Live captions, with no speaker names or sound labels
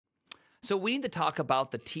So we need to talk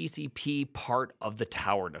about the TCP part of the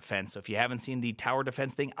tower defense. So if you haven't seen the tower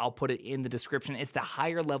defense thing, I'll put it in the description. It's the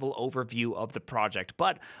higher level overview of the project.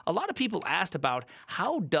 But a lot of people asked about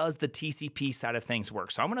how does the TCP side of things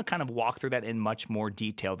work. So I'm going to kind of walk through that in much more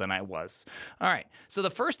detail than I was. All right. So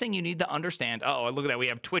the first thing you need to understand, oh, look at that. We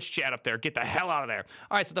have Twitch chat up there. Get the hell out of there.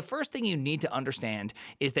 All right. So the first thing you need to understand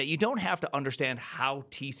is that you don't have to understand how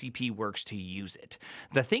TCP works to use it.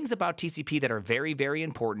 The things about TCP that are very, very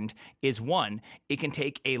important is one, it can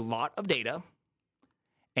take a lot of data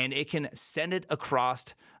and it can send it across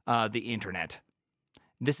the internet.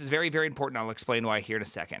 This is very, very important. I'll explain why here in a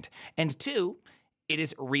second. And two, it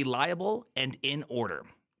is reliable and in order,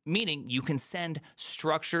 meaning you can send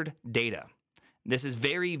structured data. This is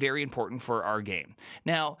very, very important for our game.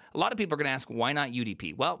 Now, a lot of people are going to ask, why not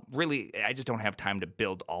UDP? Well, really, I just don't have time to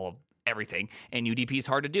build all of everything, and UDP is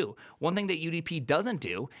hard to do. One thing that UDP doesn't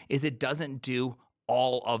do is it doesn't do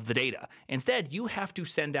all of the data. Instead, you have to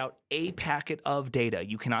send out a packet of data.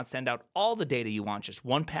 You cannot send out all the data you want, just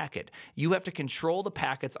one packet. You have to control the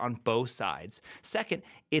packets on both sides. Second,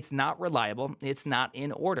 it's not reliable. It's not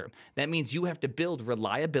in order. That means you have to build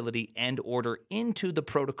reliability and order into the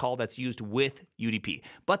protocol that's used with UDP.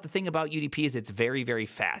 But the thing about UDP is it's very, very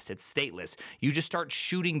fast. It's stateless. You just start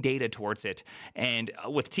shooting data towards it. And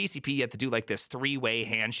with TCP, you have to do like this three-way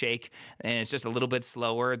handshake, and it's just a little bit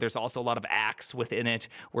slower. There's also a lot of acts within it,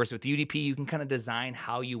 whereas with UDP, you can kind of design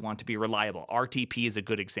how you want to be reliable. RTP is a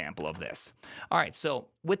good example of this. All right, so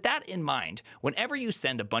with that in mind, whenever you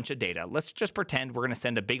send a bunch of data, let's just pretend we're going to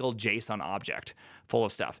send a big old JSON object full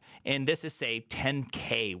of stuff, and this is, say,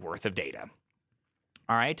 10K worth of data.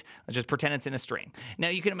 All right, let's just pretend it's in a string. Now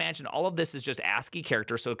you can imagine all of this is just ASCII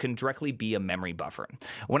characters, so it can directly be a memory buffer.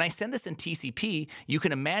 When I send this in TCP, you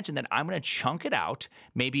can imagine that I'm going to chunk it out.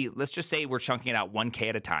 Maybe let's just say we're chunking it out 1K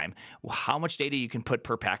at a time. Well, how much data you can put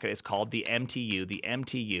per packet is called the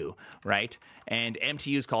MTU, right? And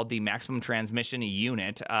MTU is called the maximum transmission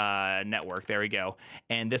unit network. There we go.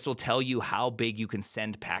 And this will tell you how big you can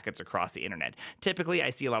send packets across the internet. Typically, I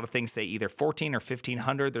see a lot of things say either 14 or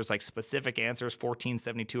 1500. There's like specific answers,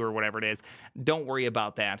 1472 or whatever it is. Don't worry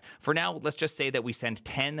about that. For now, let's just say that we send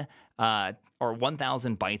 10 or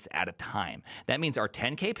 1,000 bytes at a time. That means our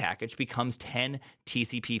 10K package becomes 10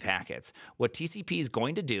 TCP packets. What TCP is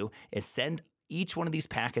going to do is send each one of these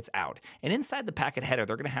packets out. And inside the packet header,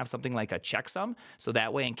 they're going to have something like a checksum. So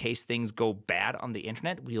that way, in case things go bad on the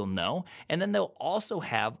internet, we'll know. And then they'll also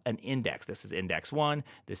have an index. This is index 1,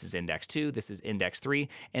 this is index 2, this is index 3,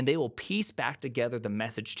 and they will piece back together the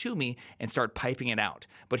message to me and start piping it out.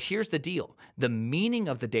 But here's the deal. The meaning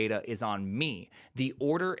of the data is on me. The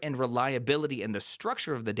order and reliability and the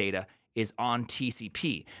structure of the data is on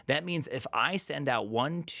TCP. That means if I send out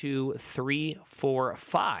 1, 2, 3, 4,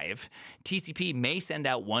 5, TCP may send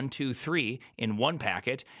out 1, 2, 3 in one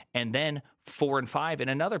packet, and then 4 and 5 in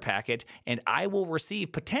another packet, and I will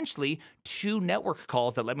receive potentially 2 network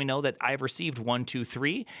calls that let me know that I've received 1, 2,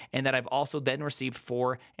 3, and that I've also then received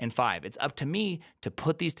 4 and 5. It's up to me to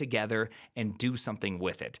put these together and do something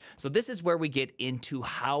with it. So this is where we get into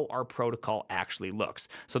how our protocol actually looks.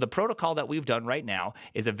 So the protocol that we've done right now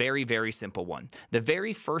is a very, very simple one. The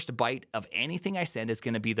very first byte of anything I send is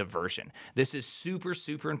going to be the version. This is super,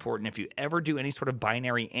 super important. If you ever do any sort of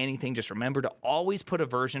binary anything, just remember to always put a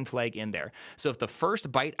version flag in there. So if the first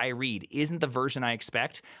byte I read isn't the version I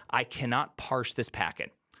expect, I cannot parse this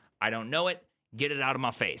packet. I don't know it. Get it out of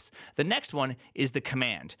my face. The next one is the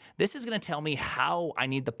command. This is going to tell me how I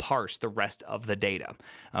need to parse the rest of the data.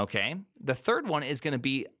 Okay. The third one is going to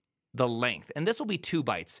be the length, and this will be 2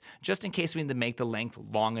 bytes, just in case we need to make the length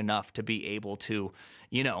long enough to be able to,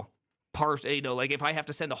 parse, like if I have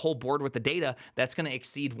to send a whole board with the data, that's going to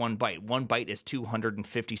exceed 1 byte. 1 byte is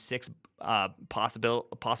 256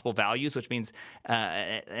 possible values, which means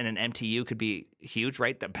and an MTU could be huge,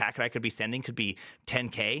 right? The packet I could be sending could be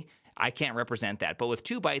 10K. I can't represent that. But with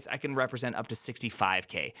 2 bytes, I can represent up to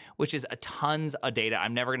 65K, which is a tons of data.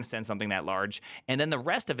 I'm never going to send something that large. And then the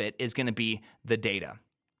rest of it is going to be the data.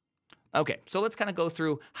 Okay, so let's kind of go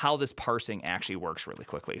through how this parsing actually works really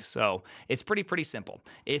quickly. So it's pretty simple.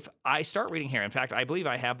 If I start reading here, in fact, I believe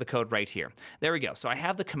I have the code right here. There we go. So I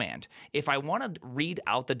have the command. If I want to read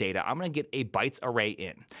out the data, I'm going to get a bytes array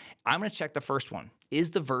in. I'm going to check the first one. Is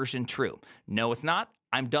the version true? No, it's not.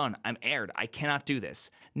 I'm done. I'm aired. I cannot do this.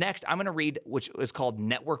 Next, I'm going to read, which is called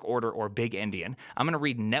network order or big endian. I'm going to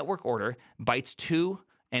read network order bytes 2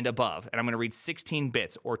 and above, and I'm going to read 16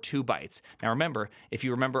 bits or 2 bytes. Now remember, if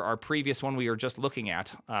you remember our previous one we were just looking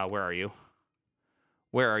at, where are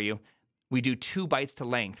you? We do 2 bytes to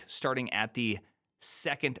length starting at the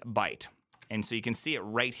second byte. And so you can see it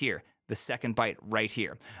right here. the second byte right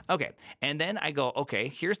here. Okay, and then I go, okay,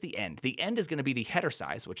 here's the end. The end is going to be the header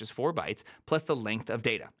size, which is 4 bytes, plus the length of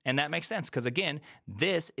data. And that makes sense because, again,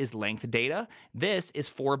 this is length data. This is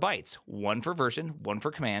 4 bytes, one for version, one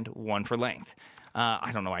for command, one for length.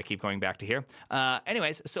 I don't know why I keep going back to here.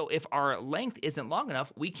 Anyways, so if our length isn't long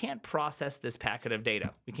enough, we can't process this packet of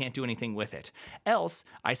data. We can't do anything with it. Else,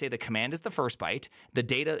 I say the command is the first byte, the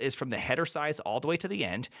data is from the header size all the way to the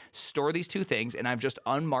end, store these two things, and I've just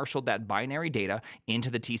unmarshaled that binary data into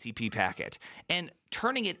the TCP packet. And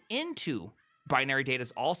turning it into binary data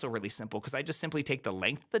is also really simple because I just simply take the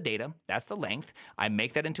length of the data, that's the length, I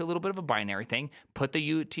make that into a little bit of a binary thing, put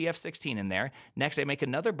the UTF-16 in there. Next, I make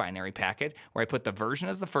another binary packet where I put the version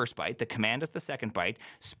as the first byte, the command as the second byte,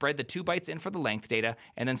 spread the 2 bytes in for the length data,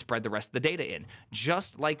 and then spread the rest of the data in.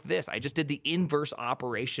 Just like this, I just did the inverse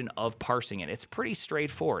operation of parsing it. It's pretty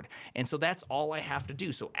straightforward. And so that's all I have to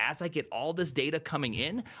do. So as I get all this data coming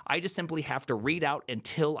in, I just simply have to read out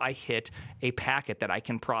until I hit a packet that I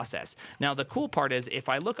can process. Now, the cool part is if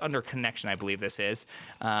I look under connection, I believe this is,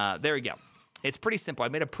 there we go. It's pretty simple. I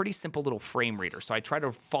made a pretty simple little frame reader. So I try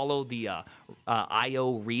to follow the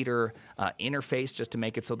IO reader interface just to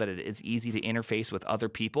make it so that it's easy to interface with other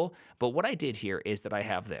people. But what I did here is that I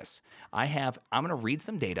have this. I'm going to read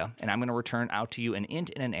some data, and I'm going to return out to you an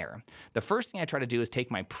int and an error. The first thing I try to do is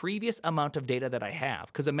take my previous amount of data that I have.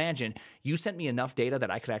 Because imagine you sent me enough data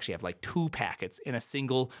that I could actually have like 2 packets in a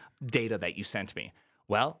single data that you sent me.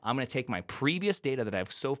 Well, I'm going to take my previous data that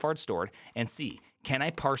I've so far stored and see, can I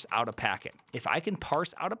parse out a packet? If I can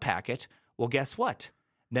parse out a packet, well, guess what?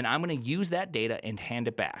 Then I'm going to use that data and hand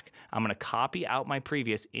it back. I'm going to copy out my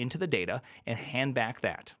previous into the data and hand back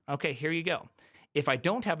that. Okay, here you go. If I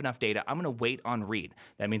don't have enough data, I'm going to wait on read.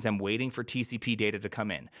 That means I'm waiting for TCP data to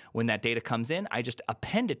come in. When that data comes in, I just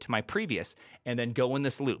append it to my previous and then go in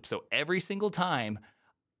this loop. So every single time,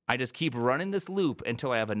 I just keep running this loop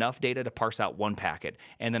until I have enough data to parse out 1 packet.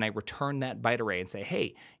 And then I return that byte array and say,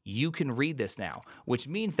 hey, you can read this now, which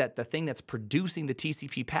means that the thing that's producing the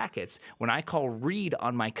TCP packets, when I call read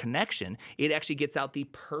on my connection, it actually gets out the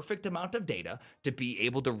perfect amount of data to be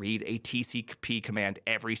able to read a TCP command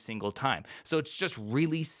every single time. So it's just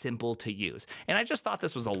really simple to use. And I just thought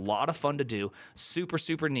this was a lot of fun to do. Super,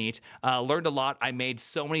 super neat. Learned a lot. I made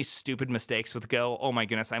so many stupid mistakes with Go. Oh my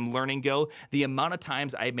goodness, I'm learning Go. The amount of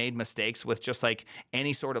times I made mistakes with just like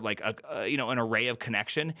any sort of like an array of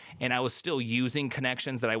connection, and I was still using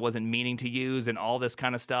connections that I wasn't meaning to use and all this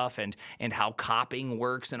kind of stuff, and how copying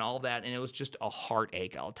works and all that, and it was just a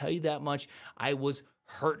heartache. I'll tell you that much. I was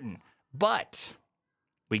hurting, but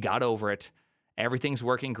we got over it. Everything's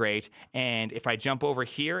working great. And if I jump over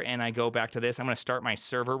here and I go back to this, I'm going to start my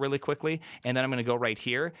server really quickly, and then I'm going to go right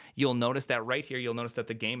here. You'll notice that right here, you'll notice that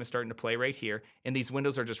the game is starting to play right here, and these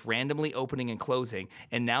windows are just randomly opening and closing,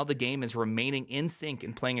 and now the game is remaining in sync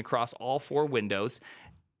and playing across all 4 windows,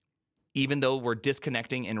 even though we're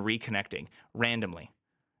disconnecting and reconnecting randomly.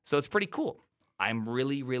 So it's pretty cool. I'm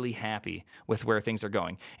really, really happy with where things are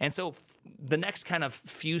going. And so the next kind of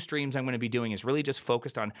few streams I'm going to be doing is really just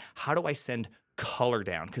focused on how do I send color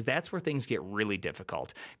down, because that's where things get really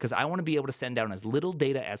difficult, because I want to be able to send down as little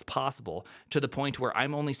data as possible to the point where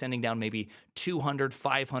I'm only sending down maybe 200,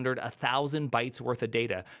 500, 1,000 bytes worth of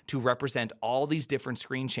data to represent all these different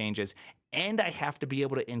screen changes, and I have to be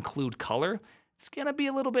able to include color. It's going to be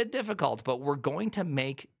a little bit difficult, but we're going to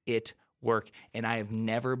make it work, and I have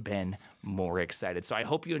never been more excited. So I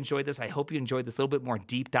hope you enjoyed this. I hope you enjoyed this little bit more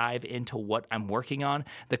deep dive into what I'm working on.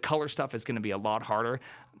 The color stuff is going to be a lot harder.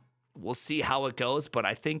 We'll see how it goes, but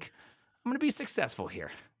I think I'm going to be successful here.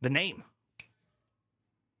 The name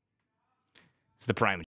is the Prime.